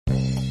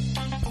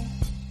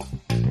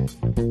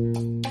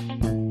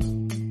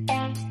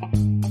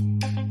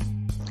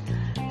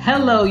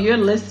Hello, you're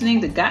listening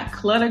to Got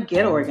Clutter,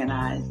 Get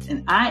Organized,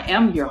 and I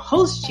am your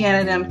host,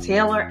 Janet M.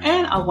 Taylor,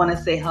 and I want to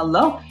say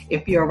hello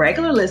if you're a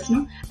regular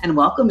listener, and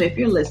welcome if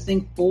you're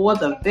listening for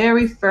the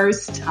very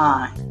first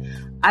time.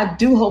 I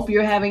do hope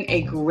you're having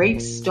a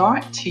great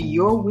start to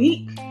your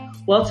week.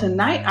 Well,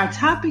 tonight our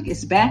topic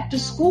is back to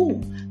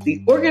school,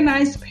 the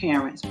organized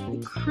parents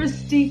with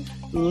Christy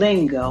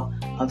Lingo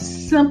of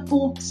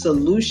Simple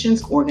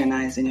Solutions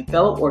Organizing, a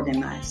fellow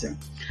organizer.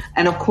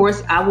 And of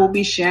course, I will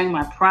be sharing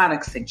my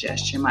product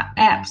suggestion, my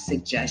app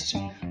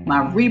suggestion, my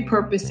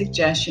repurpose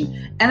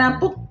suggestion, and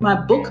my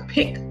book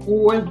pick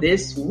for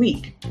this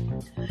week.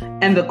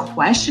 And the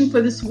question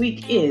for this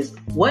week is,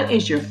 what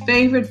is your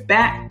favorite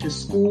back to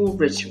school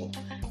ritual?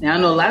 Now, I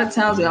know a lot of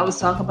times we always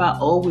talk about,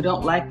 oh, we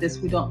don't like this,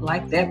 we don't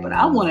like that, but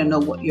I want to know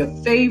what your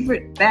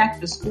favorite back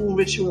to school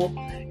ritual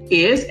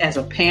is as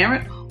a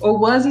parent or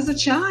was as a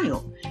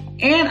child.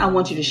 And I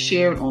want you to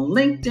share it on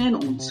LinkedIn,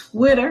 on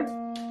Twitter,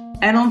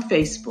 and on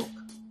Facebook.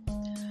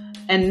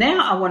 And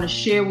now I want to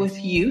share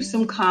with you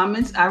some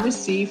comments I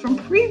received from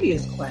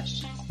previous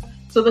questions.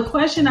 So the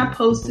question I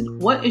posted,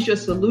 what is your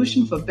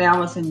solution for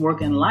balancing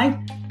work and life?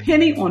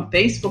 Penny on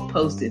Facebook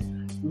posted,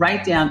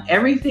 write down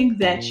everything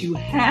that you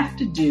have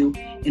to do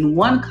in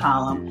one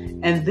column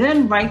and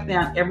then write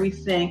down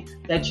everything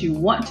that you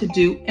want to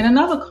do in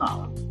another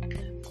column.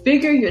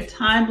 Figure your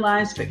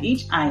timelines for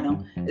each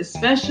item,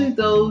 especially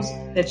those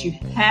that you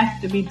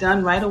have to be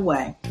done right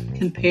away.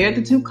 Compare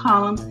the two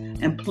columns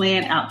and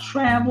plan out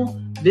travel,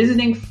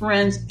 visiting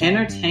friends,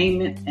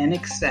 entertainment, and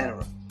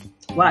etc.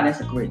 Wow,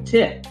 that's a great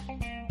tip.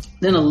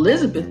 Then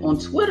Elizabeth on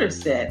Twitter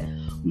said,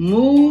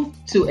 move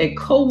to a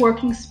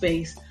co-working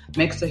space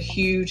makes a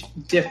huge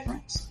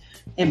difference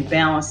in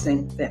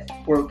balancing that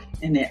work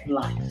and that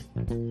life.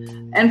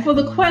 And for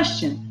the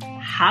question,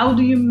 how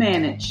do you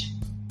manage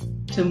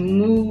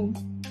more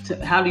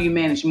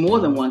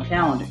than one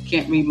calendar?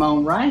 Can't read my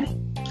own writing.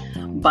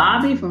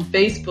 Bobby from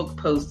Facebook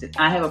posted,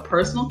 I have a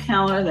personal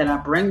calendar that I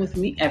bring with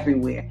me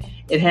everywhere.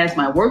 It has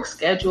my work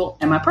schedule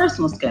and my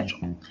personal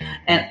schedule,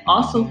 and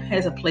also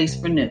has a place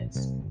for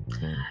notes.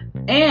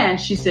 And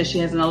she says she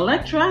has an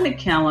electronic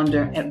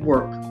calendar at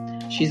work.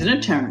 She's an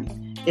attorney.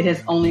 It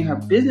has only her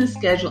business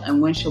schedule and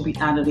when she'll be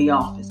out of the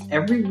office.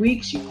 Every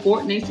week she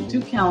coordinates the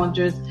two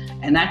calendars,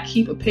 and I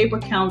keep a paper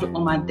calendar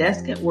on my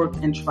desk at work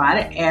and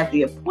try to add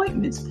the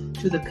appointments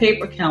to the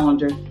paper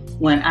calendar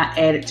when I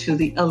add it to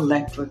the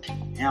electric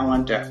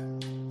calendar.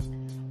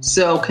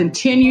 So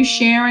continue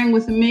sharing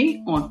with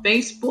me on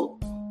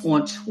Facebook,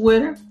 on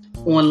Twitter,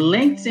 on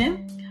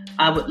LinkedIn.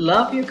 I would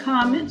love your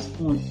comments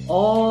on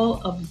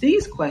all of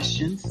these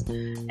questions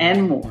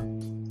and more.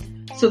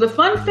 So the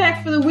fun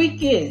fact for the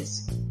week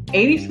is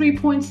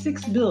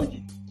 83.6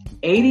 billion.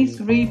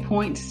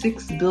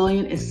 83.6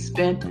 billion is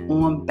spent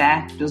on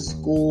back to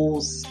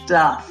school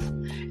stuff.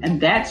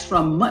 And that's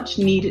from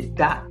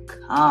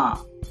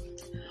muchneeded.com.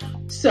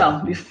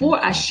 So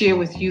before I share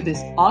with you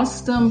this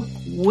awesome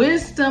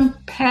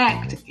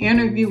wisdom-packed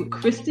interview with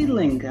Christy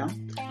Lingo,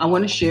 I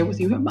want to share with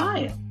you her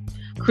bio.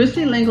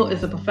 Christy Lingo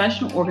is a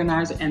professional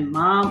organizer and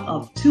mom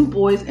of 2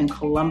 boys in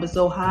Columbus,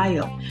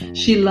 Ohio.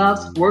 She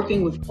loves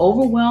working with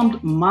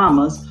overwhelmed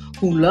mamas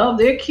who love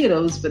their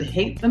kiddos but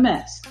hate the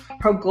mess.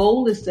 Her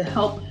goal is to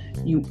help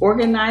you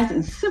organize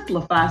and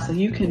simplify so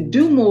you can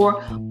do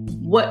more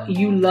what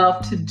you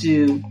love to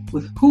do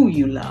with who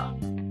you love.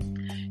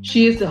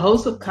 She is the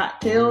host of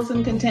Cocktails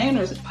and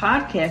Containers, a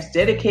podcast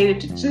dedicated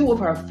to 2 of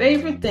her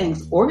favorite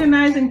things,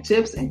 organizing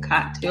tips and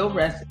cocktail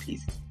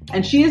recipes.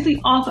 And she is the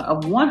author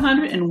of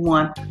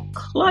 101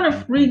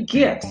 Clutter-Free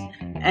Gifts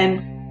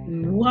and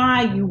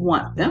Why You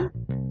Want Them.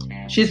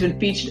 She's been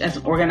featured as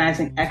an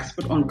organizing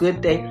expert on Good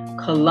Day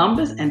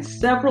Columbus and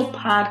several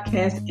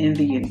podcasts in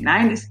the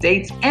United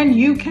States and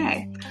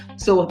UK.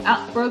 So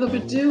without further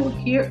ado,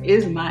 here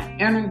is my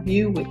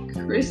interview with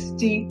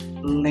Christy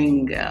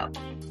Lingo.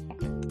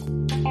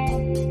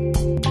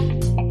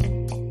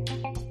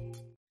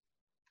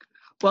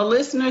 Well,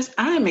 listeners,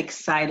 I am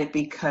excited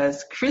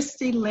because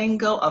Christy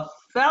Lingo, a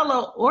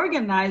fellow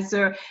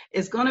organizer,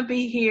 is going to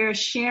be here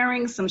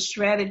sharing some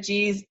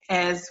strategies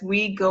as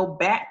we go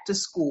back to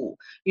school.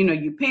 You know,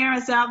 you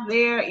parents out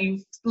there,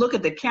 you look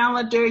at the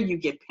calendar, you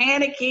get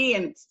panicky.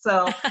 And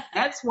so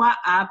that's why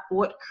I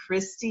brought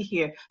Christy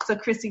here. So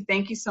Christy,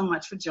 thank you so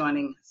much for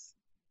joining us.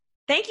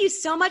 Thank you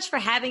so much for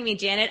having me,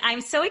 Janet.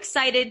 I'm so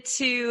excited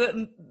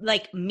to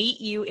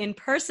meet you in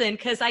person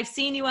because I've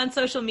seen you on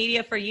social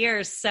media for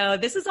years. So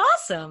this is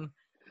awesome.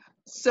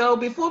 So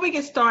before we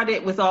get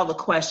started with all the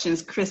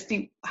questions,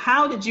 Christy,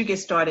 how did you get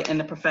started in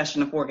the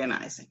profession of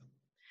organizing?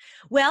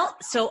 Well,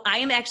 so I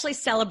am actually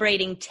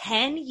celebrating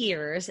 10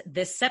 years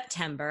this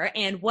September.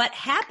 And what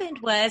happened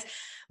was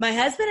my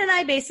husband and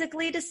I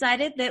basically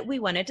decided that we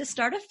wanted to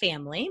start a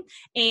family.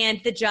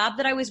 And the job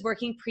that I was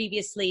working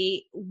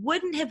previously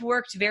wouldn't have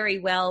worked very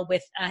well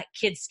with a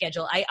kid's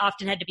schedule. I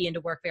often had to be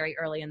into work very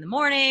early in the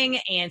morning,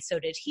 and so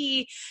did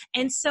he.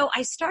 And so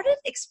I started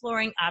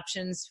exploring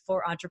options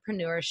for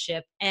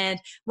entrepreneurship. And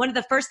one of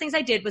the first things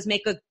I did was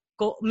make a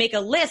make a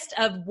list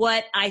of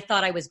what I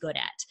thought I was good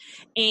at.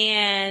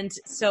 And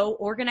so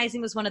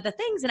organizing was one of the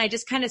things. And I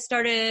just kind of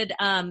started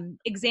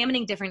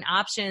examining different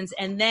options.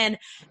 And then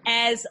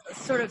as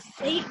sort of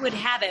fate would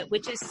have it,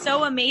 which is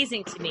so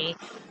amazing to me,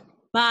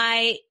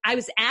 I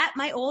was at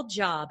my old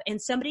job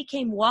and somebody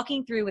came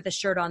walking through with a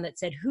shirt on that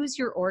said, "Who's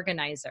your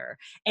organizer?"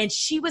 And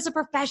she was a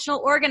professional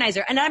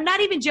organizer. And I'm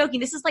not even joking.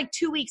 This is like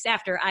 2 weeks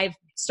after I've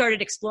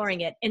started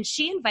exploring it. And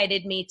she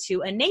invited me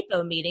to a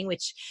NAPO meeting,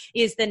 which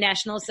is the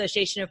National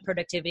Association of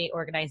Productivity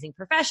Organizing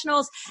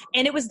Professionals.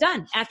 And it was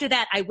done. After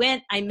that, I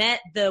went, I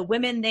met the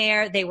women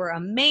there. They were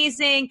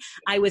amazing.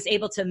 I was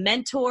able to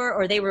mentor,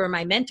 or they were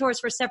my mentors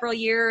for several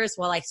years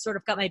while I sort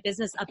of got my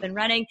business up and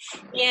running.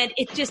 And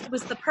it just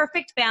was the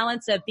perfect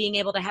balance of being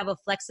able to have a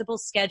flexible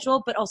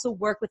schedule, but also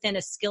work within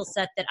a skill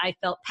set that I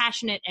felt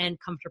passionate and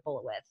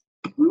comfortable with.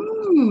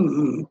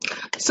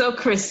 So,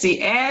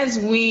 Christy, as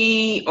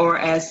we, or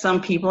as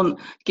some people,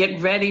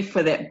 get ready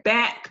for that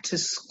back to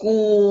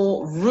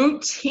school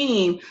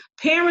routine,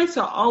 parents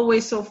are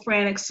always so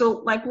frantic.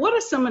 So, like, what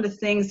are some of the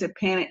things that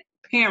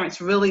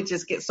parents really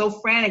just get so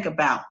frantic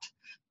about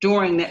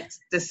during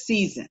the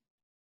season?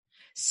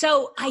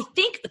 So I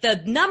think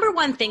the number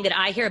one thing that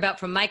I hear about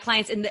from my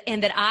clients and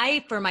that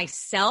I, for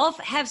myself,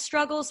 have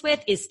struggles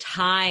with is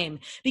time.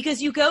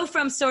 Because you go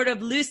from sort of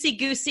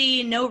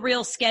loosey-goosey, no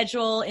real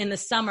schedule in the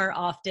summer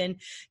often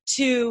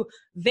to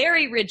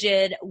very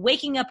rigid,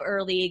 waking up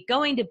early,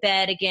 going to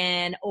bed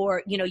again,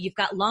 or, you've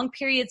got long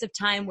periods of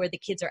time where the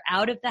kids are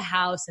out of the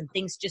house and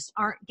things just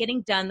aren't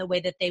getting done the way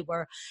that they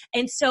were.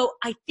 And so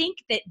I think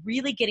that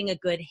really getting a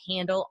good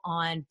handle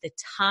on the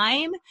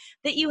time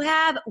that you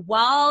have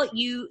while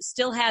you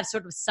still have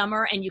sort of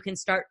summer and you can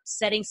start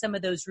setting some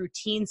of those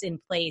routines in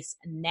place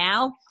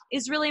now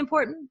is really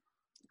important.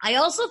 I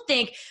also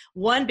think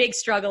one big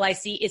struggle I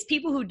see is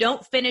people who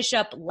don't finish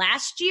up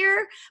last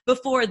year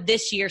before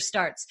this year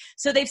starts.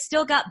 So they've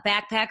still got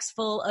backpacks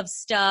full of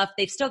stuff.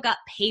 They've still got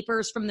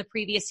papers from the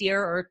previous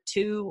year or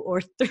 2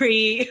 or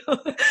 3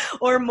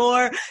 or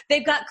more.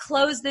 They've got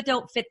clothes that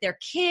don't fit their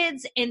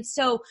kids. And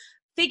so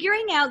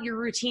figuring out your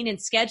routine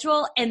and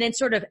schedule and then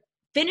sort of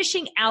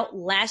finishing out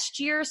last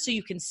year so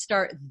you can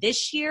start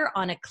this year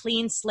on a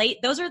clean slate.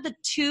 Those are the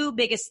 2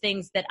 biggest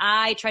things that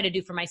I try to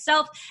do for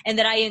myself and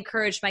that I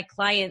encourage my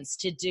clients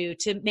to do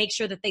to make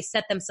sure that they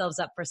set themselves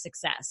up for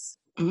success.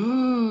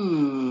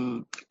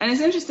 And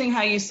it's interesting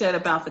how you said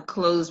about the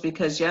clothes,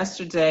 because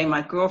yesterday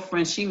my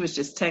girlfriend, she was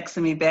just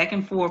texting me back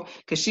and forth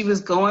because she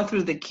was going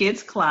through the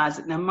kids'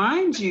 closet. Now,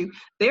 mind you,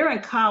 they're in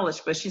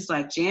college, but she's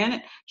like,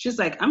 Janet, she's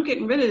like, I'm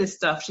getting rid of this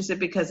stuff. She said,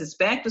 because it's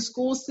back to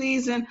school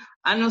season.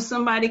 I know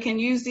somebody can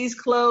use these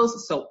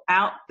clothes. So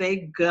out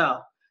they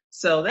go.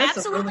 So that's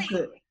Absolutely. A really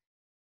good.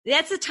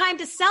 That's the time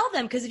to sell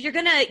them. Because if you're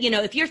going to,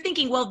 if you're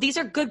thinking, well, these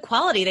are good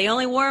quality, they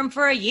only wore them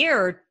for a year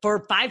or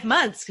for 5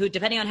 months,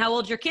 depending on how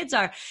old your kids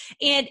are.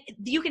 And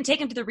you can take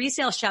them to the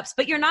resale shops,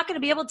 but you're not going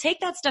to be able to take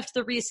that stuff to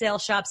the resale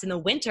shops in the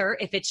winter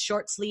if it's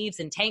short sleeves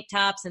and tank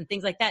tops and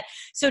things like that.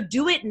 So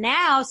do it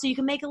now so you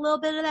can make a little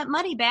bit of that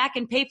money back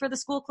and pay for the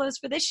school clothes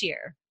for this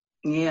year.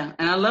 Yeah,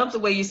 and I love the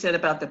way you said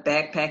about the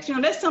backpacks.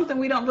 That's something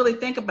we don't really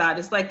think about.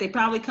 It's like they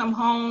probably come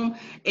home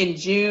in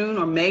June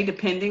or May,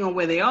 depending on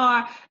where they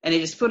are, and they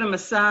just put them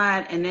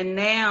aside. And then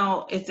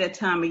now it's that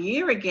time of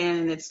year again,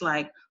 and it's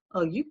like,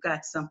 oh, you've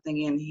got something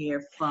in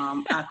here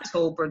from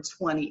October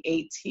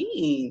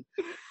 2018.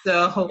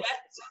 So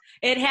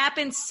it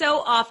happens so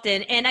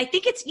often. And I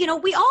think it's,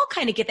 we all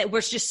kind of get that.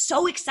 We're just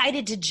so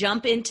excited to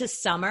jump into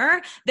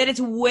summer that it's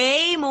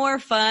way more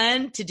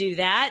fun to do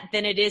that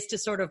than it is to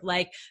sort of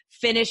like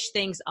finish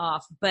things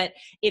off. But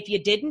if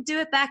you didn't do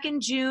it back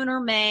in June or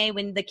May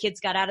when the kids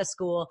got out of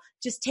school,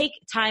 just take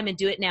time and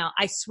do it now.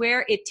 I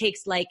swear it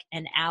takes like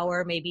an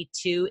hour, maybe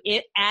 2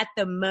 at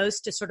the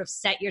most to sort of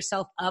set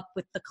yourself up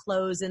with the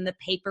clothes and the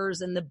papers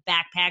and the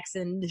backpacks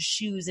and the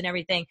shoes and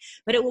everything.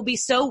 But it will be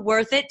so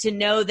worth it to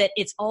know that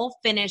it's all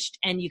finished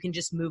and you can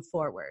just move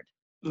forward.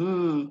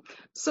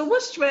 So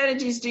what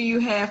strategies do you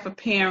have for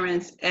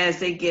parents as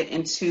they get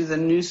into the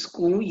new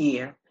school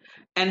year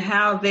and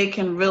how they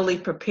can really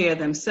prepare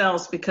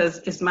themselves? Because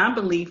it's my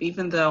belief,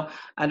 even though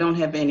I don't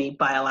have any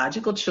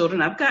biological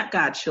children, I've got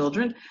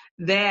godchildren,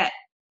 that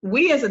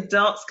we as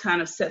adults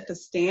kind of set the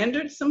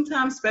standard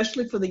sometimes,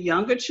 especially for the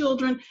younger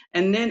children.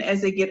 And then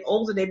as they get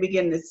older, they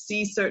begin to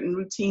see certain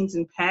routines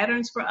and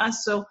patterns for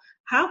us. So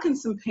how can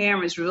some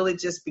parents really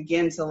just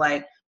begin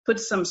to put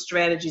some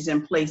strategies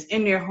in place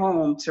in their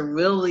home to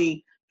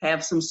really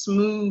have some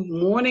smooth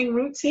morning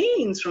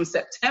routines from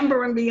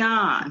September and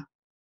beyond?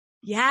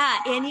 Yeah.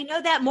 And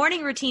that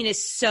morning routine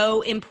is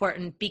so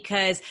important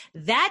because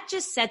that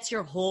just sets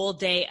your whole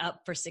day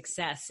up for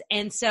success.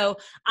 And so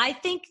I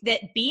think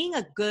that being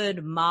a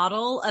good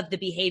model of the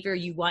behavior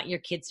you want your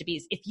kids to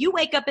be, if you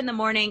wake up in the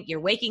morning,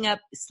 you're waking up,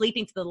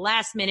 sleeping to the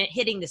last minute,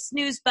 hitting the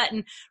snooze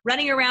button,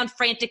 running around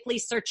frantically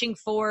searching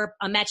for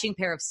a matching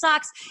pair of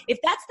socks. If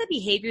that's the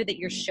behavior that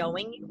you're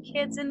showing your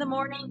kids in the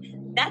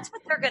morning, that's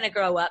what they're going to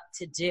grow up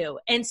to do.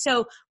 And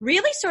so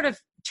really sort of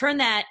turn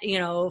that,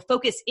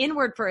 focus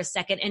inward for a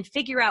second and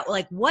figure out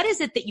like, what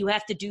is it that you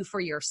have to do for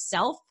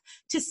yourself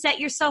to set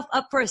yourself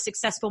up for a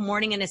successful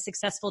morning and a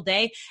successful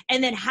day?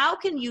 And then how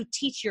can you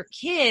teach your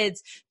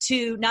kids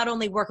to not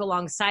only work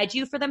alongside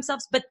you for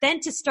themselves, but then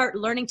to start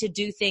learning to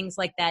do things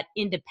like that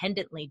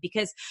independently?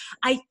 Because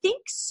I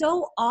think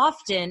so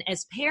often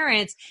as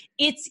parents,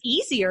 it's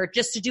easier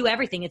just to do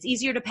everything. It's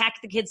easier to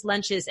pack the kids'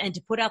 lunches and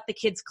to put out the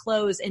kids'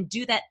 clothes and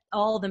do that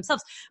all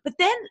themselves. But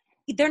then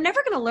they're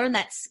never going to learn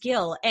that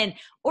skill. And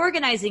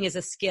organizing is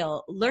a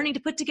skill. Learning to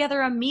put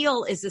together a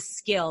meal is a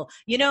skill.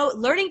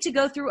 Learning to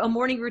go through a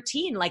morning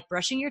routine like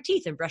brushing your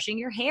teeth and brushing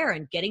your hair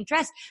and getting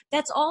dressed.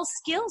 That's all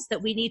skills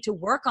that we need to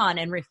work on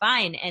and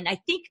refine. And I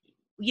think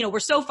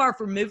we're so far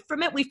removed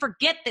from it, we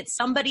forget that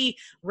somebody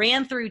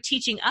ran through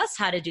teaching us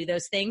how to do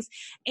those things.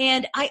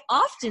 And I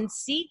often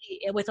see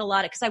with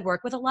because I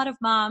work with a lot of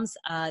moms,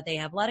 they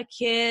have a lot of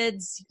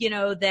kids,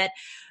 that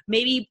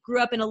maybe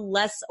grew up in a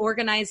less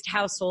organized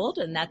household.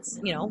 And that's,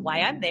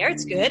 why I'm there.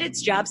 It's good.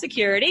 It's job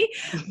security.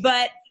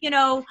 But,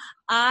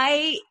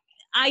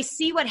 I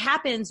see what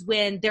happens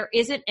when there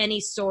isn't any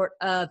sort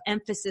of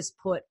emphasis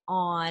put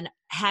on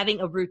having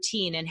a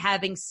routine and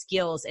having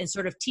skills and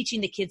sort of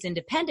teaching the kids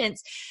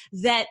independence,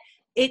 that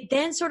it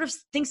then sort of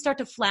things start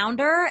to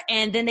flounder,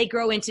 and then they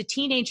grow into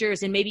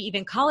teenagers and maybe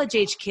even college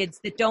age kids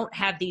that don't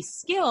have these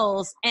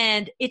skills.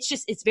 And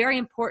it's very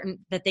important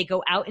that they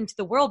go out into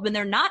the world when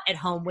they're not at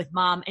home with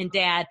mom and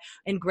dad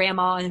and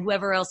grandma and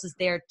whoever else is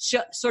there,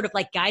 sort of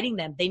like guiding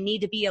them. They need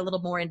to be a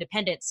little more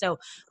independent. So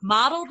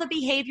model the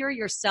behavior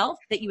yourself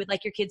that you would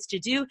like your kids to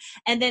do,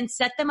 and then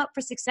set them up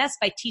for success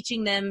by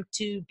teaching them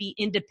to be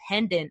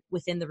independent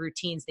within the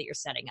routines that you're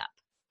setting up.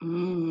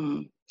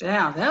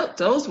 Yeah,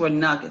 those were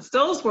nuggets.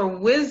 Those were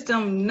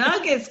wisdom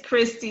nuggets,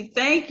 Christy.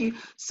 Thank you.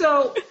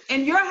 So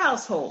in your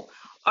household,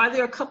 are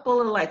there a couple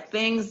of like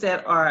things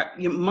that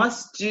you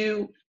must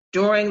do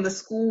during the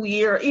school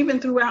year, or even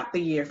throughout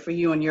the year for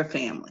you and your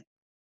family?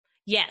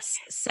 Yes.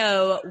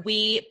 So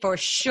we for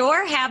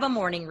sure have a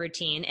morning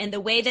routine. And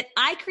the way that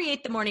I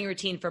create the morning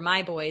routine for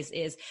my boys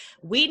is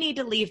we need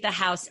to leave the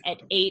house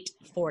at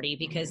 8:40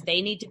 because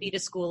they need to be to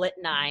school at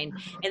 9.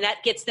 And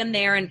that gets them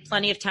there in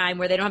plenty of time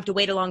where they don't have to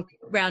wait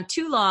around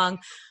too long,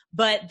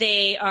 but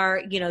they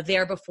are,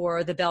 there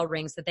before the bell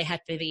rings that they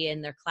have to be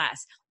in their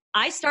class.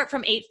 I start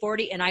from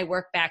 8:40 and I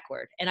work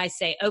backward, and I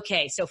say,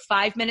 okay, so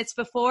 5 minutes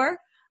before,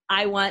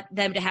 I want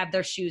them to have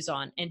their shoes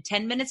on. And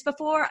 10 minutes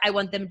before, I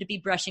want them to be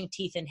brushing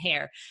teeth and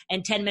hair.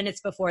 And 10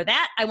 minutes before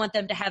that, I want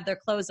them to have their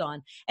clothes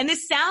on. And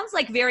this sounds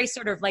like very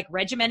sort of like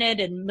regimented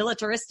and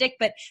militaristic,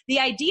 but the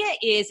idea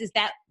is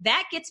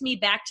that gets me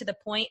back to the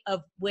point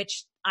of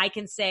which I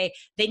can say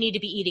they need to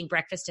be eating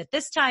breakfast at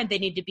this time. They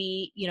need to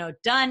be,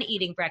 done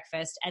eating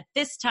breakfast at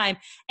this time.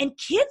 And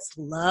kids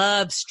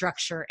love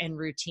structure and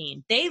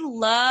routine. They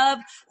love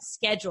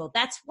schedule.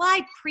 That's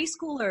why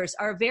preschoolers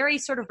are very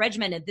sort of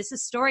regimented. This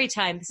is story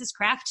time. This is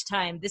craft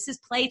time. This is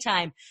play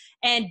time.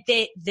 And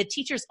the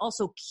teachers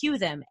also cue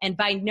them. And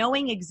by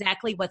knowing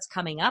exactly what's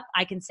coming up,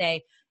 I can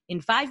say, in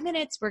 5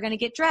 minutes, we're going to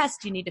get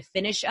dressed. You need to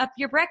finish up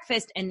your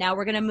breakfast. And now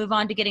we're going to move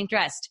on to getting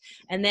dressed.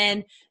 And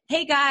then,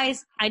 hey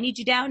guys, I need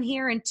you down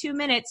here in 2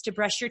 minutes to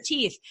brush your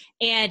teeth.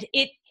 And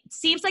it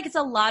seems like it's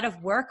a lot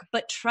of work,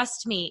 but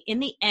trust me, in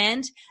the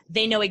end,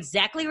 they know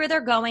exactly where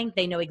they're going.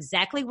 They know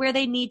exactly where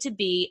they need to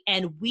be.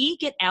 And we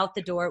get out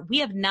the door. We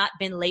have not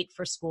been late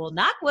for school.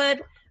 Knock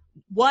wood.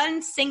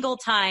 One single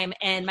time,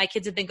 and my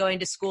kids have been going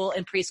to school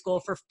and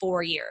preschool for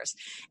 4 years.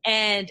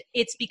 And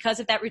it's because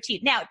of that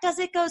routine. Now, does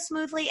it go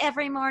smoothly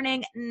every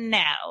morning?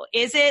 No.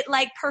 Is it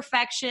like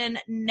perfection?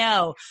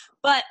 No.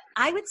 But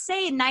I would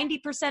say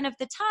 90% of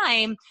the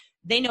time,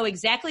 they know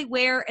exactly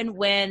where and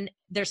when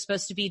they're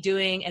supposed to be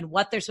doing and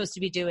what they're supposed to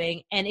be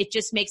doing. And it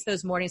just makes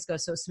those mornings go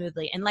so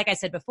smoothly. And like I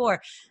said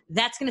before,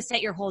 that's going to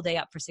set your whole day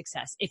up for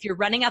success. If you're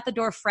running out the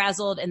door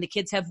frazzled and the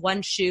kids have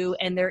one shoe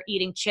and they're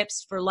eating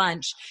chips for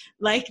lunch,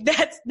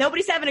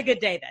 nobody's having a good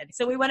day then.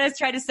 So we want to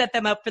try to set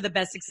them up for the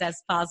best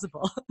success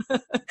possible.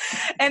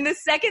 And the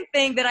second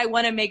thing that I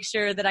want to make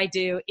sure that I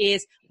do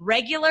is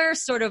regular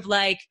sort of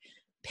like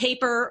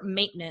paper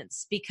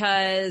maintenance,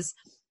 because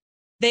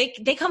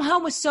they come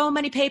home with so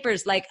many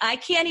papers. Like, I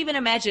can't even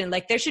imagine,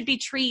 like, there should be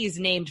trees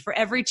named for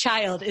every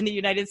child in the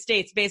United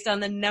States based on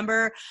the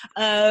number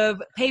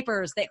of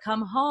papers that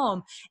come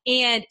home.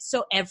 And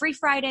so every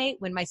Friday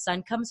when my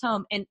son comes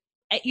home, and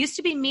it used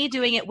to be me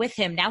doing it with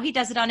him. Now he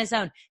does it on his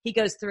own. He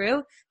goes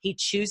through, he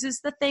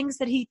chooses the things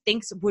that he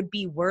thinks would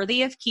be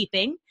worthy of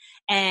keeping.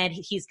 And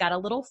he's got a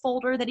little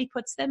folder that he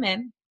puts them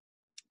in.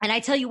 And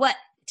I tell you what,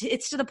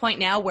 it's to the point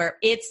now where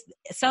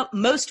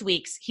most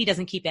weeks he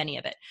doesn't keep any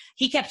of it.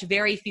 He kept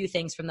very few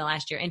things from the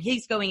last year, and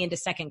he's going into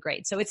second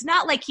grade. So it's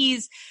not like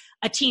he's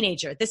a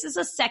teenager. This is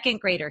a second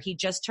grader. He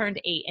just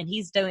turned 8 and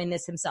he's doing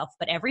this himself.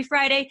 But every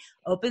Friday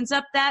opens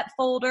up that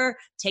folder,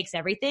 takes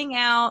everything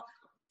out,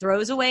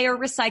 throws away or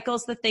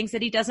recycles the things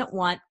that he doesn't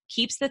want,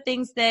 keeps the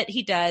things that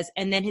he does,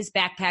 and then his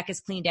backpack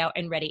is cleaned out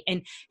and ready.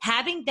 And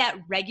having that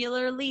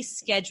regularly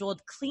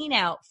scheduled clean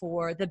out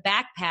for the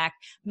backpack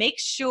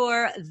makes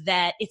sure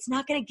that it's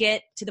not going to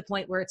get to the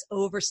point where it's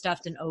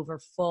overstuffed and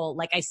overfull.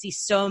 Like I see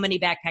so many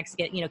backpacks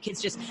get,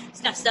 kids just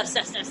stuff.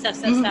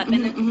 And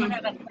then you don't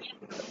have a plan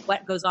for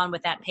what goes on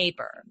with that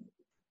paper.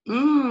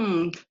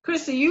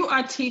 Christy, you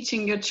are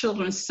teaching your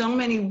children so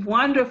many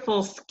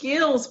wonderful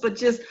skills, but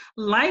just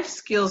life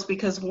skills,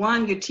 because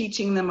one, you're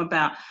teaching them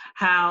about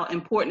how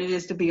important it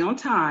is to be on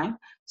time.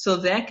 So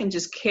that can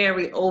just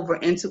carry over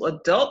into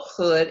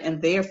adulthood, and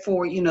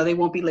therefore, they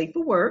won't be late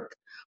for work,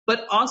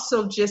 but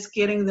also just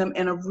getting them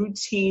in a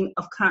routine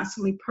of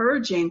constantly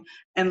purging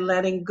and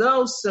letting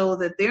go, so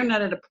that they're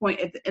not at a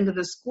point at the end of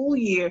the school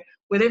year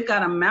where they've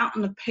got a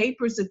mountain of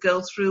papers to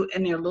go through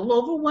and they're a little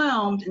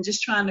overwhelmed and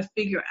just trying to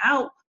figure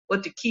out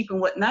what to keep and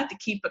what not to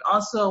keep, but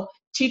also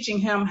teaching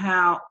him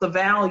how the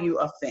value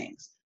of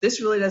things.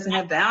 This really doesn't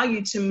have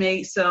value to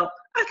me, so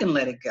I can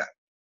let it go.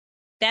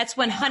 That's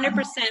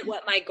 100%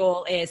 what my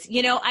goal is.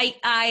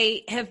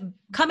 I have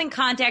come in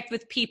contact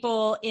with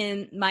people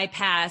in my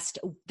past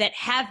that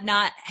have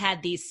not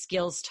had these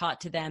skills taught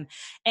to them.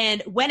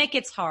 And when it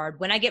gets hard,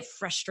 when I get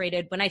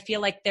frustrated, when I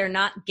feel like they're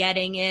not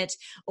getting it,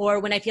 or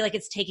when I feel like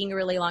it's taking a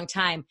really long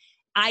time,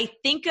 I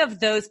think of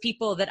those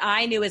people that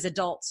I knew as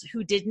adults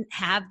who didn't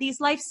have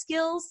these life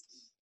skills.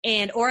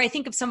 Or I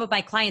think of some of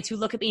my clients who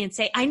look at me and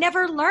say, I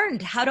never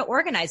learned how to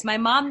organize. My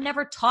mom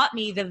never taught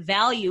me the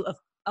value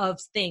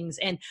of things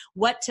and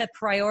what to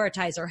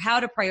prioritize or how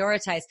to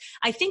prioritize.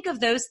 I think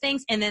of those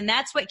things, and then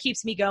that's what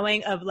keeps me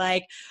going, of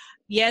like,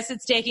 yes,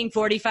 it's taking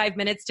 45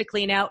 minutes to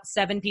clean out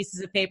 7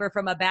 pieces of paper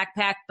from a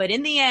backpack, but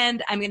in the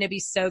end, I'm going to be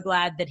so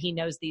glad that he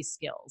knows these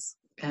skills.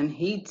 And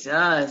he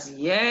does.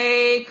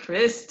 Yay,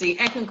 Christy.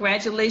 And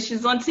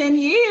congratulations on 10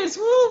 years.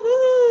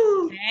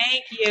 Woo-hoo.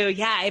 Thank you.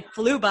 Yeah, it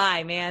flew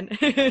by, man.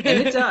 And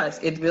it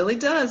does. It really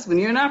does. When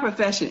you're in our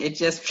profession, it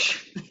just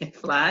it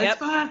flies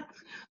by.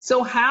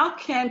 So how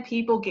can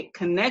people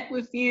connect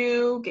with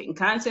you, get in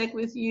contact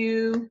with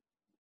you?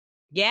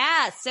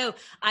 Yeah. So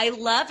I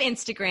love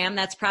Instagram.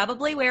 That's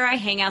probably where I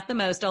hang out the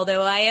most.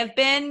 Although I have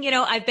been,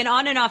 I've been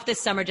on and off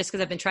this summer just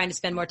because I've been trying to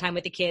spend more time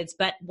with the kids.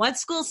 But once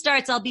school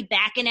starts, I'll be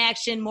back in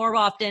action more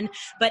often.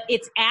 But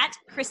it's at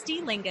Christy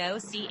Lingo,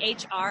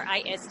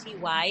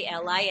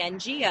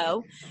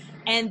 ChristyLingo.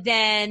 And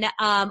then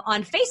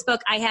on Facebook,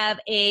 I have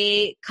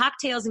a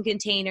Cocktails and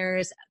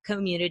Containers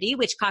community,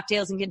 which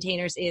Cocktails and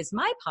Containers is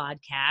my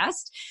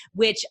podcast,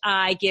 which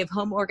I give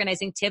home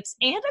organizing tips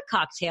and a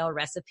cocktail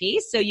recipe.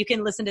 So you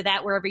can listen to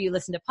that wherever you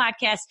listen to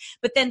podcasts.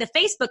 But then the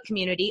Facebook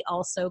community,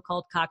 also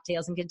called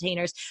Cocktails and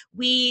Containers,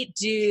 we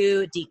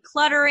do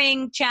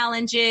decluttering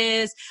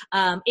challenges.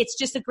 It's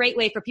just a great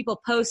way for people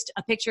to post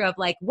a picture of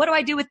like, what do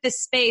I do with this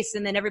space?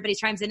 And then everybody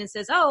chimes in and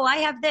says, oh, I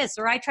have this,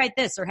 or I tried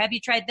this, or have you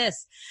tried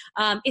this?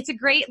 It's a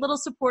great little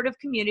supportive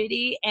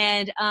community,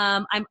 and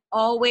I'm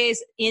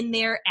always in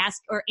there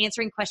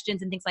answering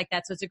questions and things like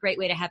that. So it's a great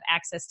way to have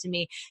access to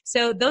me.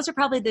 So those are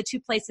probably the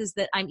 2 places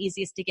that I'm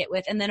easiest to get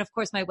with. And then of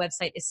course my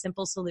website is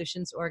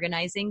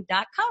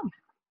simpleSolutionsorganizing.com.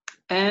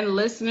 And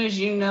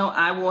listeners,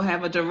 I will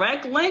have a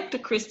direct link to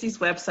Christy's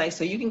website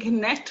so you can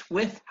connect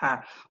with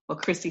her. Well,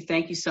 Christy,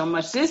 thank you so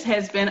much. This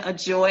has been a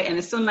joy, and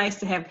it's so nice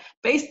to have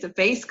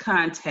face-to-face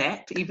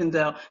contact, even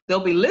though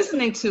they'll be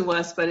listening to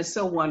us, but it's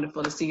so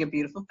wonderful to see your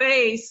beautiful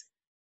face.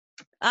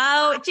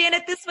 Oh,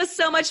 Janet, this was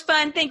so much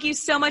fun. Thank you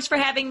so much for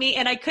having me.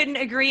 And I couldn't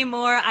agree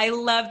more. I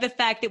love the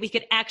fact that we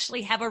could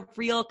actually have a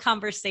real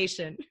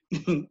conversation.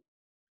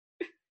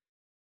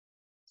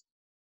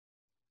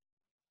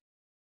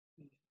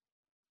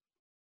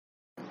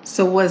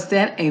 So was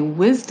that a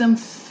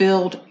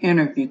wisdom-filled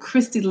interview?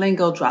 Christy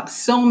Lingo dropped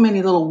so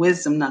many little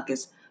wisdom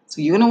nuggets.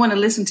 So you're going to want to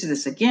listen to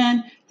this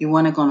again. You're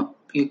going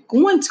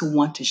to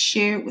want to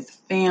share it with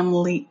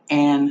family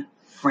and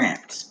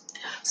friends.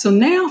 So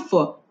now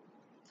for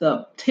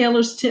the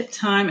Taylor's Tip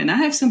time, and I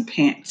have some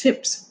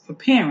tips for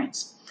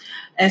parents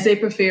as they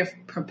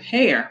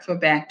prepare for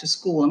back to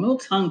school. I'm a little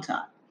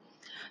tongue-tied.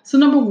 So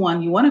number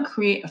 1, you want to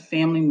create a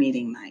family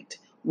meeting night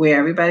where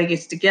everybody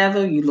gets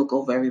together. You look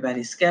over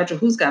everybody's schedule.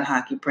 Who's got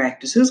hockey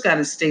practice? Who's got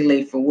to stay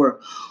late for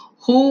work?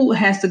 Who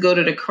has to go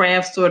to the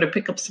craft store to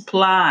pick up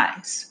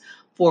supplies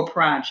for a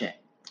project?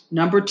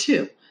 Number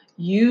 2,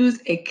 use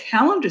a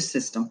calendar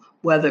system,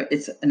 whether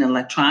it's an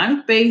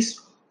electronic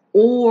based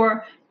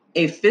or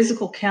a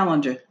physical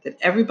calendar that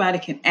everybody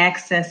can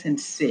access and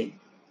see.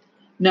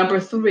 Number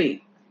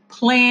 3,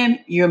 plan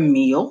your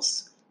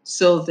meals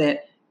so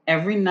that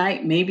every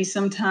night, maybe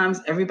sometimes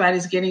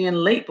everybody's getting in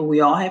late, but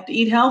we all have to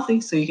eat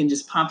healthy, so you can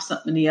just pop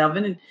something in the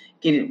oven and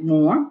get it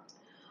warm.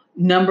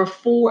 Number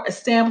 4,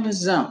 establish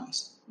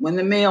zones. When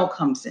the mail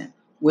comes in,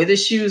 where the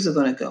shoes are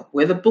going to go,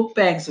 where the book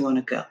bags are going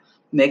to go,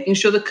 making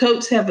sure the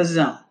coats have a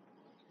zone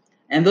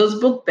and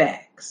those book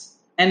bags.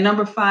 And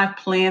number 5,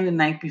 plan the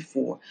night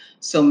before.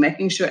 So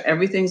making sure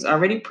everything's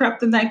already prepped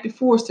the night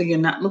before so you're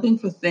not looking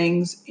for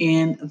things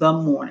in the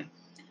morning.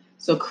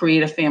 So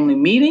create a family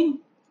meeting.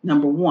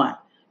 Number 1,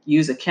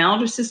 use a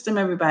calendar system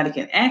everybody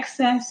can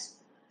access.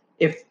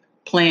 If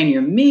plan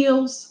your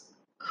meals,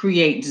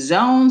 create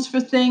zones for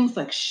things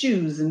like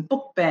shoes and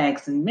book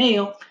bags and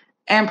mail,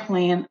 and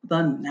plan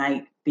the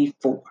night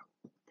before.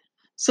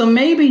 So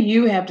maybe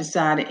you have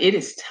decided it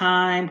is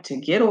time to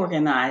get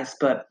organized,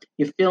 but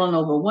you're feeling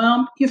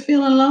overwhelmed, you're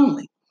feeling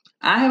lonely.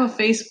 I have a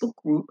Facebook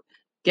group,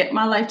 Get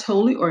My Life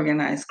Totally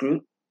Organized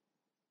group.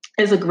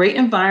 It's a great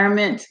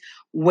environment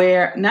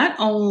where not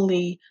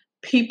only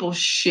people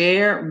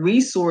share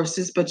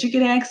resources, but you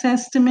get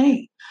access to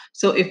me.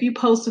 So if you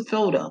post a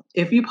photo,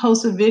 if you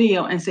post a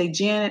video and say,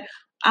 Janet,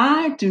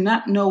 I do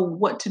not know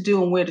what to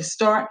do and where to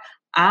start,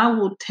 I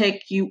will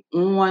take you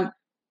on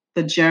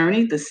the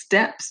journey, the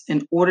steps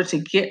in order to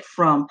get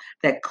from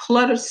that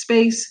cluttered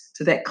space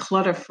to that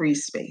clutter-free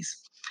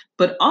space.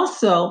 But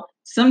also,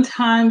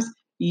 sometimes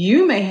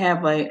you may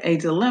have a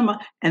dilemma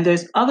and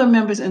there's other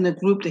members in the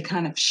group that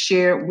kind of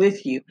share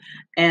with you.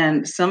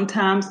 And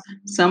sometimes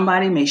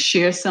somebody may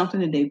share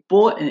something that they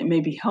bought and it may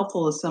be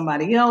helpful to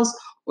somebody else.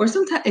 Or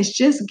sometimes it's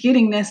just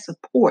getting that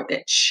support,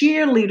 that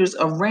cheerleaders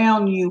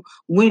around you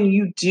when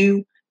you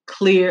do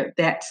clear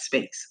that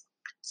space.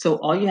 So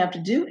all you have to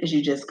do is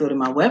you just go to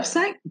my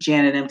website,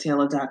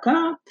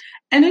 janetmtaylor.com,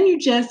 and then you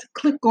just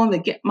click on the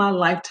Get My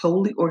Life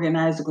Totally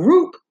Organized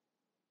group,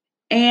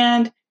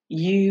 and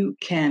you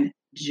can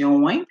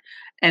join.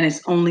 And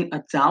it's only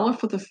 $1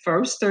 for the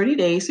first 30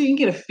 days, so you can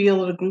get a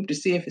feel of the group to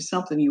see if it's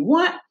something you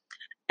want.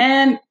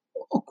 And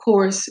of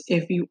course,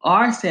 if you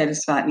are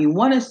satisfied and you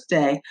want to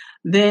stay,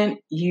 then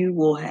you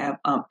will have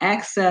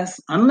access,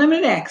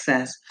 unlimited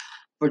access,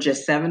 for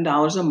just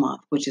 $7 a month,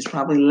 which is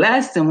probably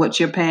less than what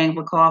you're paying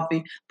for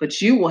coffee,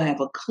 but you will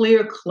have a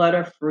clear,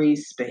 clutter-free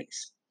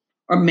space.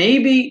 Or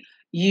maybe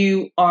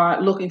you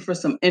are looking for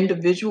some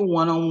individual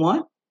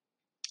one-on-one.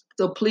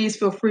 So please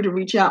feel free to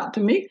reach out to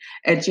me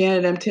at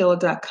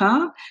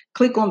janetmtaylor.com.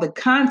 Click on the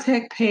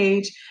contact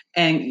page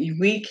and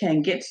we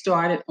can get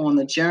started on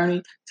the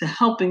journey to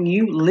helping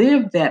you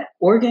live that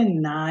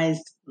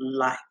organized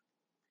life.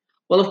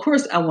 Well, of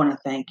course, I want to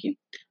thank you.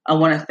 I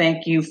want to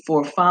thank you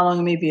for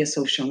following me via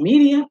social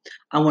media.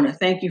 I want to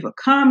thank you for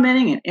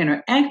commenting and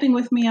interacting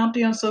with me out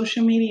there on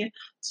social media.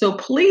 So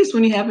please,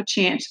 when you have a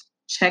chance,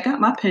 check out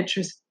my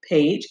Pinterest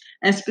page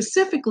and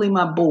specifically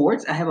my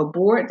boards. I have a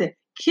board that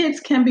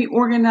kids can be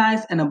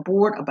organized and a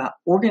board about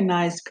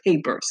organized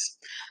papers.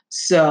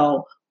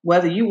 So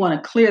whether you want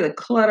to clear the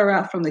clutter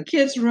out from the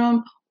kids'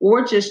 room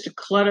or just the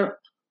clutter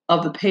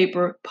of the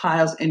paper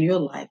piles in your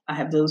life, I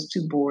have those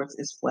two boards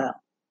as well.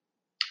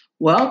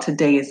 Well,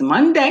 today is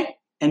Monday,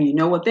 and you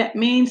know what that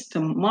means.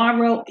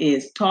 Tomorrow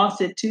is Toss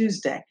It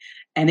Tuesday,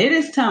 and it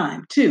is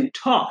time to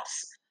toss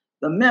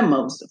the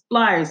memos, the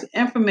flyers, the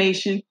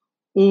information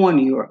on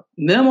your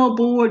memo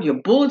board,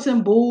 your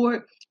bulletin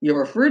board, your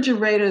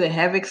refrigerator that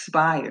have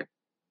expired.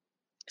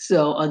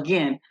 So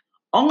again,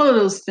 all of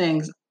those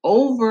things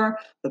over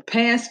the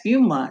past few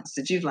months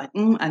that you've like,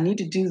 I need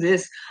to do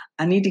this,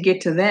 I need to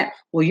get to that.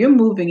 Well, you're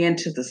moving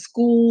into the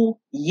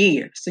school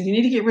year. So you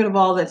need to get rid of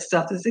all that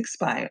stuff that's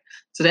expired.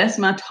 So that's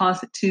my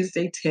Toss It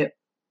Tuesday tip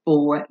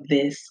for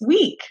this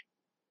week.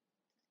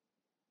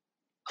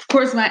 Of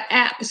course, my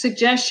app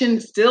suggestion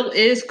still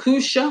is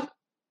Kusha.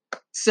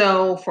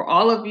 So for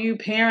all of you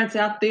parents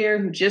out there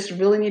who just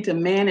really need to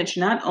manage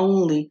not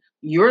only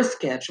your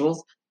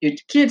schedules, your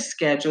kids'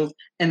 schedules,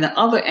 and the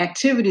other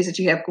activities that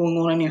you have going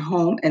on in your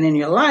home and in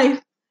your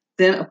life,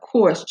 then of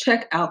course,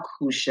 check out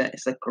Kusha.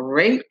 It's a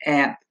great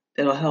app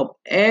that'll help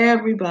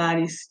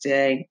everybody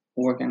stay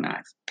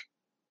organized.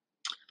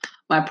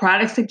 My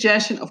product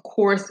suggestion, of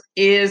course,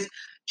 is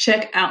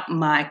check out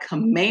my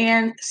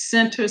Command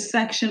Center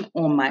section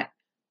on my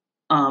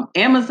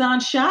Amazon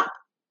shop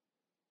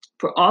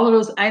for all of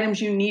those items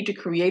you need to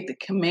create the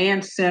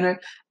Command Center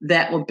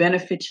that will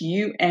benefit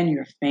you and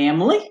your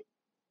family.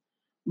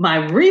 My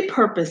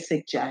repurpose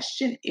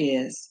suggestion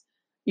is,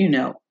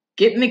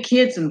 getting the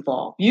kids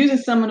involved, using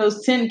some of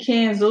those tin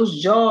cans,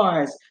 those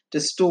jars to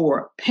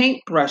store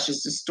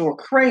paintbrushes, to store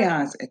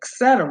crayons,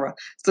 etc.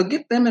 So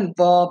get them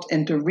involved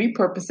into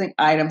repurposing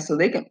items so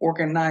they can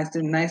organize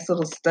their nice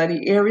little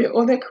study area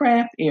or their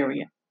craft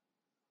area.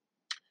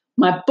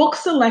 My book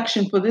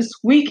selection for this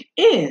week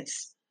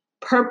is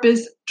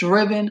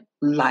Purpose-Driven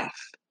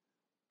Life.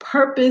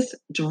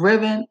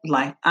 Purpose-Driven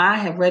Life. I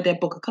have read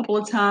that book a couple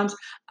of times.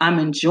 I'm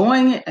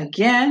enjoying it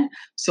again.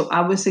 So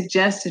I would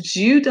suggest that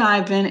you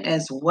dive in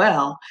as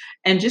well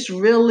and just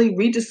really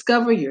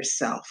rediscover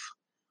yourself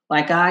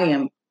like I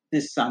am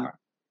this summer.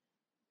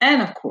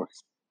 And of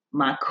course,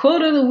 my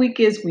quote of the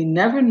week is, we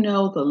never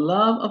know the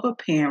love of a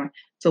parent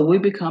till we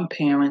become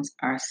parents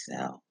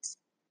ourselves.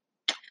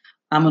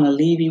 I'm going to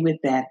leave you with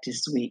that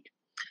this week.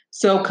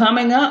 So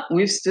coming up,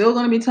 we're still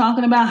going to be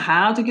talking about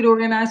how to get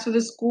organized for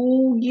the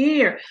school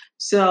year.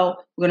 So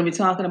we're going to be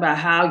talking about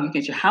how you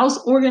get your house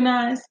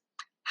organized,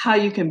 how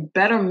you can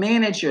better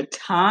manage your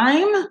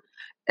time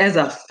as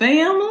a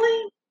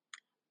family,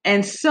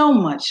 and so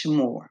much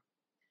more.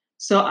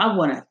 So I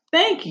want to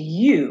thank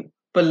you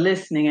for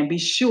listening and be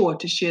sure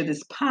to share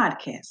this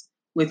podcast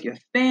with your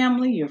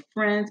family, your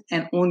friends,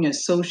 and on your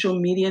social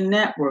media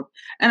network.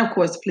 And of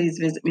course, please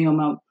visit me on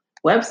my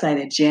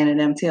website at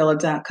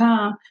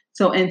janetmtaylor.com.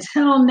 So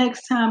until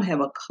next time,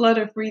 have a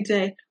clutter-free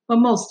day, but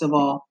most of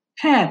all,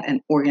 have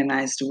an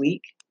organized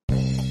week.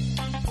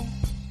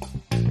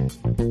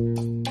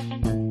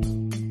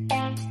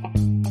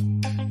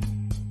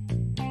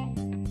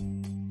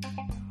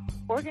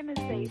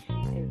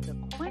 Organization is the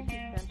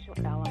quintessential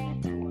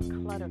element to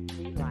a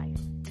clutter-free life.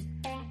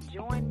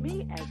 Join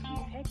me as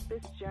we take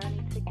this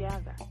journey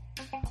together.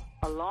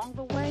 Along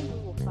the way, we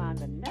will find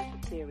the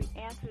necessary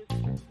answers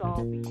to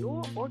solve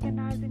your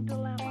organizing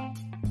dilemma.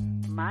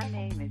 My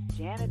name is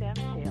Janet M.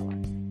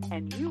 Taylor,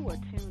 and you are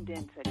tuned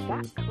in to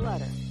Got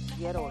Clutter,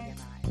 Get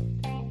Organized.